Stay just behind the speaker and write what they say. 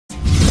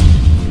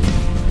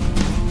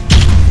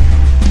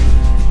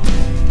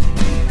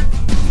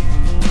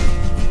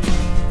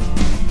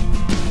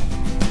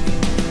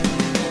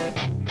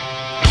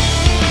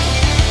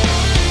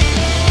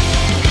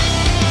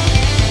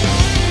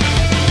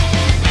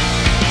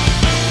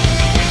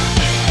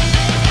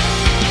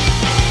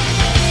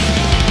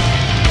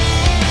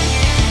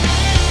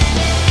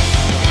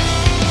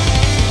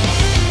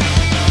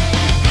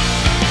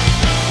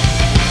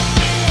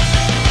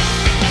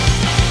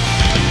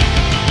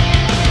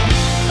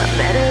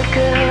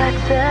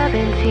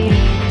17,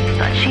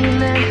 but she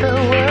meant the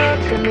world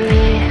to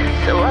me,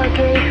 so I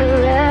gave her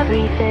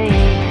everything.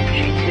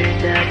 She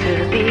turned out to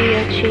be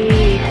a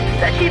cheat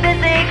that she'd been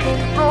thinking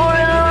for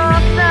a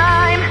long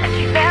time, and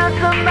she found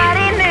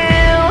somebody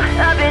new.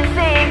 I've been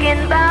thinking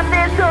about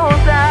this whole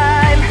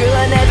time. Girl,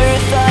 I never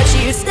thought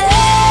you'd stay.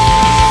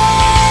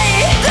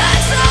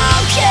 That's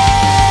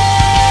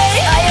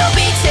okay. I hope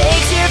he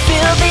takes your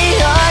filthy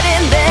heart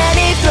and then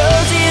he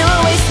throws you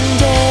away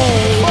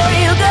someday. Before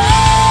you go,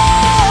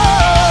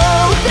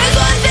 there's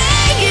one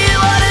thing you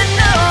wanna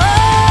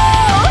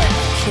know.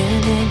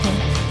 Can't hang on,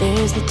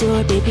 there's the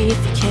door, baby,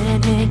 if you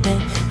can't hang on.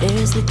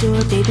 There's the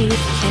door, baby,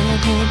 if you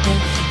can't hang on.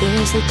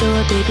 There's the door,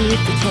 baby,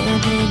 if you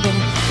can't hang on.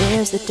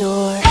 There's the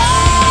door.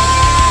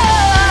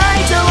 I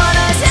don't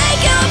wanna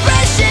take your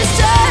precious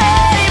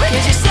time,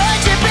 'cause you're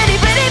such a pretty,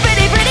 pretty,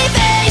 pretty, pretty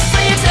face, so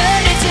you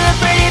turn into a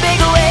pretty big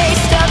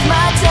waste of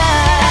my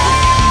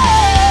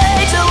time.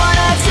 I don't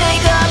wanna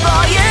take up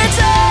all your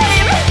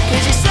time,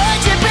 'cause you're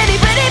such a pretty,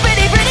 pretty,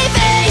 pretty, pretty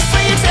face, so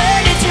you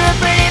turn into a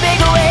pretty big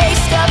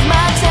waste of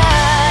my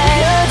time.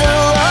 You're the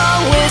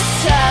lowest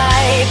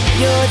type,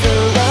 you're the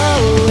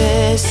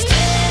lowest.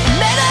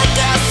 Met a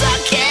girl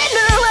stuck in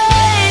her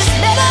ways,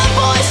 met a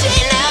boy, she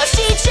knows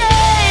she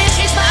changed.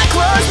 Changed my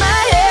clothes, my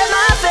hair,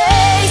 my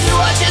face,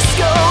 watch us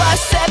go our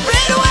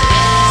separate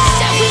ways.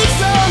 Said we'd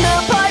grown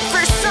apart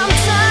for some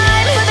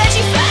time, but then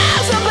she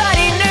found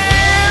somebody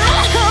new.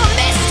 Oh,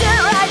 Mr.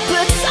 Right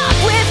puts up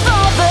with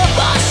all the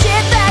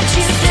bullshit that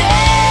you say.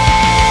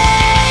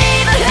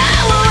 But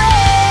I'll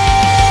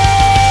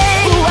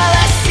wait while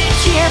I sit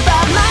here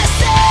by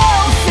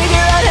myself,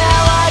 figure out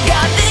how I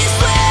got this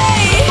way.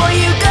 Before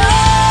you go,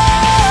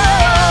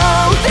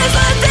 there's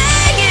one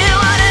thing you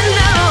wanna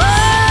know.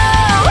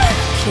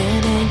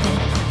 Can't hang on,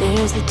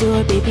 there's the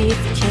door, baby, if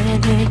you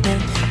can't hang on.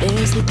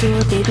 There's the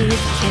door, baby,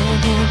 if you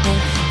can't hang on.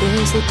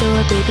 There's the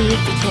door, baby,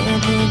 if you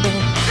can't hang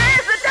on.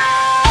 There's the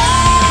door.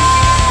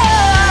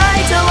 I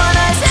don't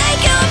wanna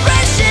take your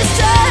precious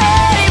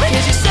time,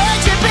 'cause you're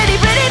such a pretty,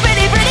 pretty,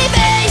 pretty, pretty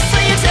face, so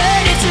you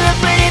turn into a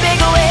pretty big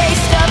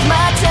waste of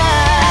my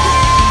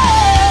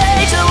time.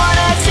 I don't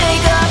wanna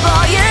take up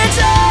all your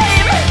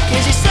time,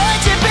 'cause you're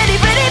such a pretty,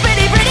 pretty,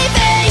 pretty, pretty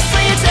face, so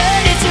you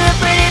turn into a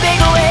pretty big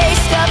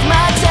waste of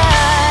my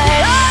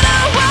time. I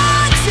don't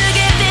want to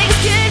get things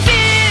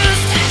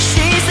confused.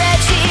 She said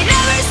she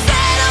never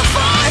settled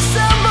for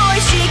some boy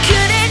she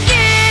couldn't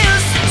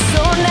use,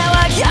 so now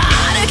I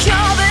gotta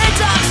call the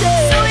doctor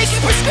so he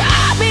can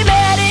prescribe me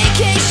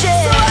medication,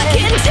 so I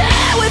can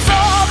deal with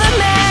all the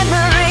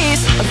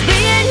memories of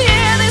being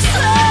here this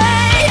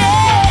way.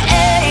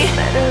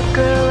 Met a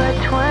girl at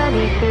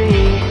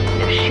 23,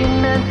 knew she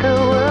meant the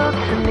world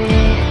to me,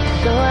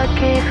 so I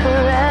gave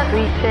her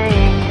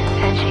everything,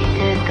 and she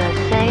did the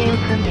same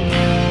for me.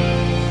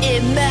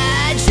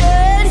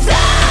 Imagine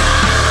that,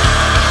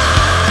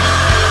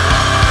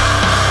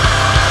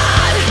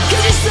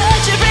 'cause you're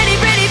such a pretty,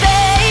 pretty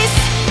face.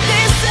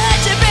 You're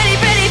such a pretty,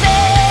 pretty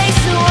face.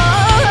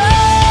 Whoa,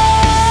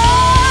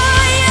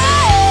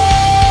 yeah.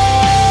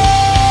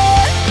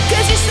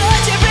 'Cause you're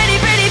such a pretty,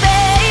 pretty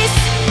face.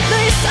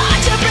 You're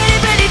such a pretty,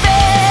 pretty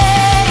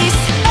face.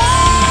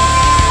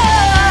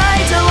 I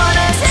don't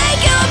wanna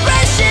take your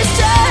precious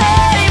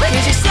time,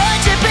 'cause you're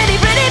such a pretty,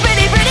 pretty,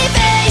 pretty, pretty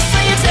face, so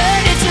you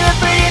turn into a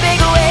pretty big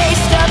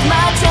waste of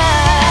my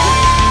time.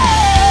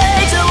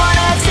 I don't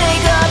wanna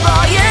take up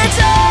all your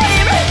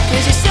time,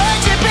 'cause you're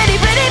such a pretty,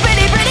 pretty,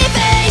 pretty, pretty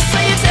face, so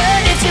you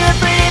turn into a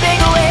pretty big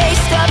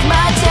waste of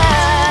my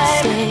time.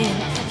 Stay and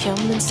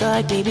come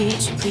inside, baby,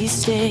 would you please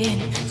stay and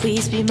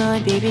please be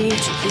mine, baby,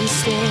 would you please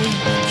stay.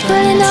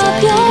 Putting up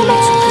your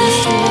mind,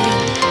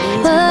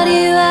 what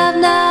you have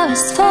now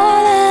is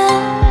falling,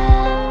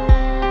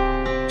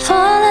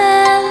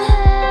 falling.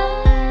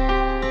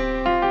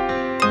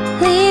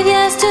 Leave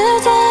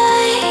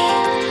yesterday,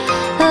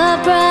 a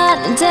brand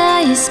new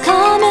day is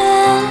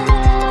coming,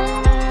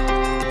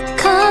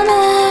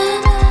 coming.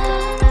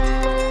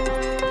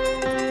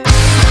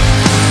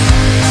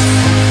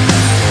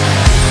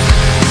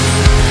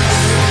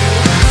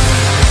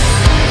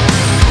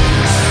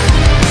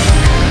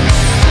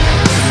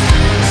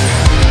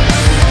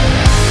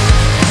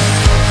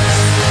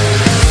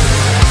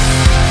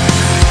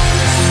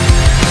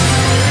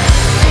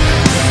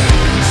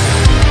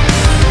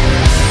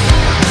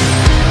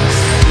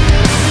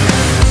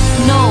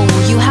 No,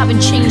 you haven't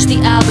changed the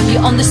album,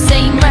 you're on the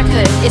same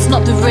record, it's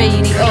not the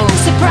radio.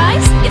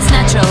 Surprise? It's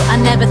natural, I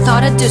never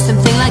thought I'd do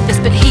something like this,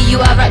 but here you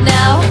are right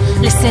now,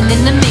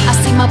 listening to me. I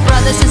see my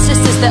brothers and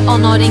sisters, they're all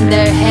nodding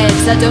their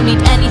heads. I don't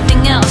need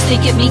anything else, they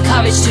give me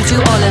courage to do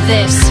all of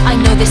this. I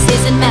know this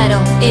isn't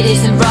metal, it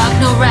isn't rock,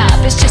 no rap,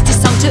 it's just a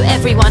song to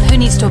everyone who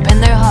needs to open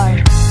their heart.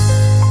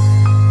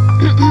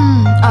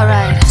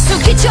 Alright, so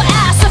get your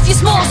ass off your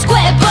small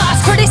square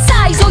bus.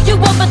 Criticize all you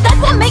want, but that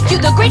won't make you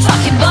the great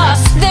fucking boss.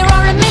 There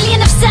are a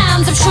million of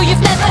sounds, I'm sure you've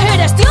never heard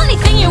us. The only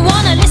thing you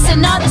wanna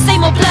listen are the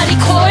same old bloody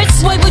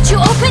chords. Why would you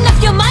open up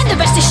your mind, the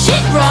rest is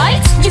shit, right?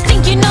 You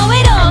think you know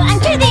it all,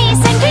 anchor this,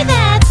 anchor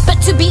that,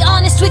 but to be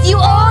honest with you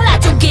all, I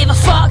don't give a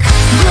fuck.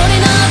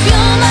 Loading up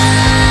your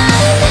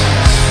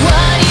mind,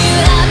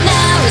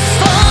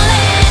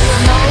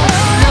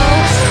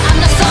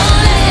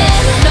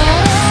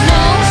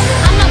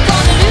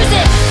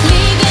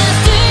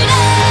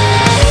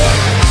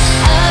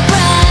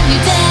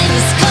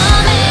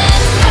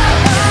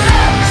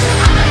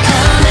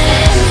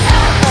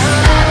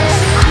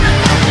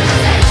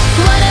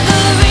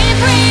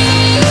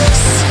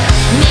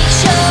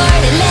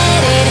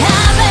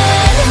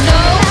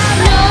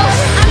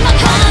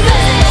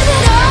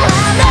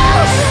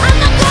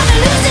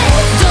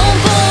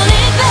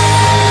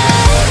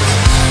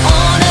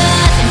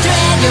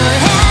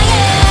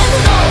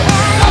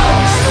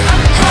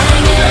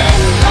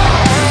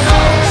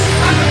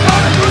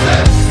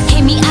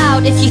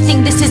 you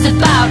think this is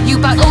about you,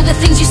 about all the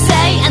things you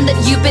say and that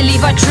you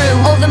believe are true.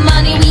 All the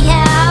money we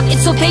have,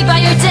 it's all paid by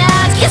your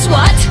dad. Guess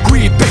what?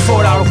 We pay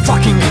for our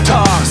fucking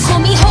guitars. Call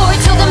me whore,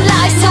 tell them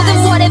lies, tell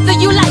them whatever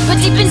you like, but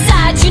deep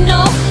inside you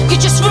know you're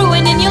just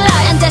ruining your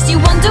life. And as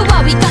you wonder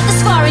why we got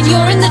this far and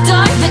you're in the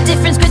dark, the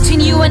difference between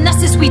you and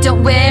us is we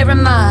don't wear a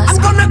mask.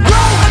 I'm gonna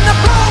grow and the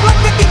blow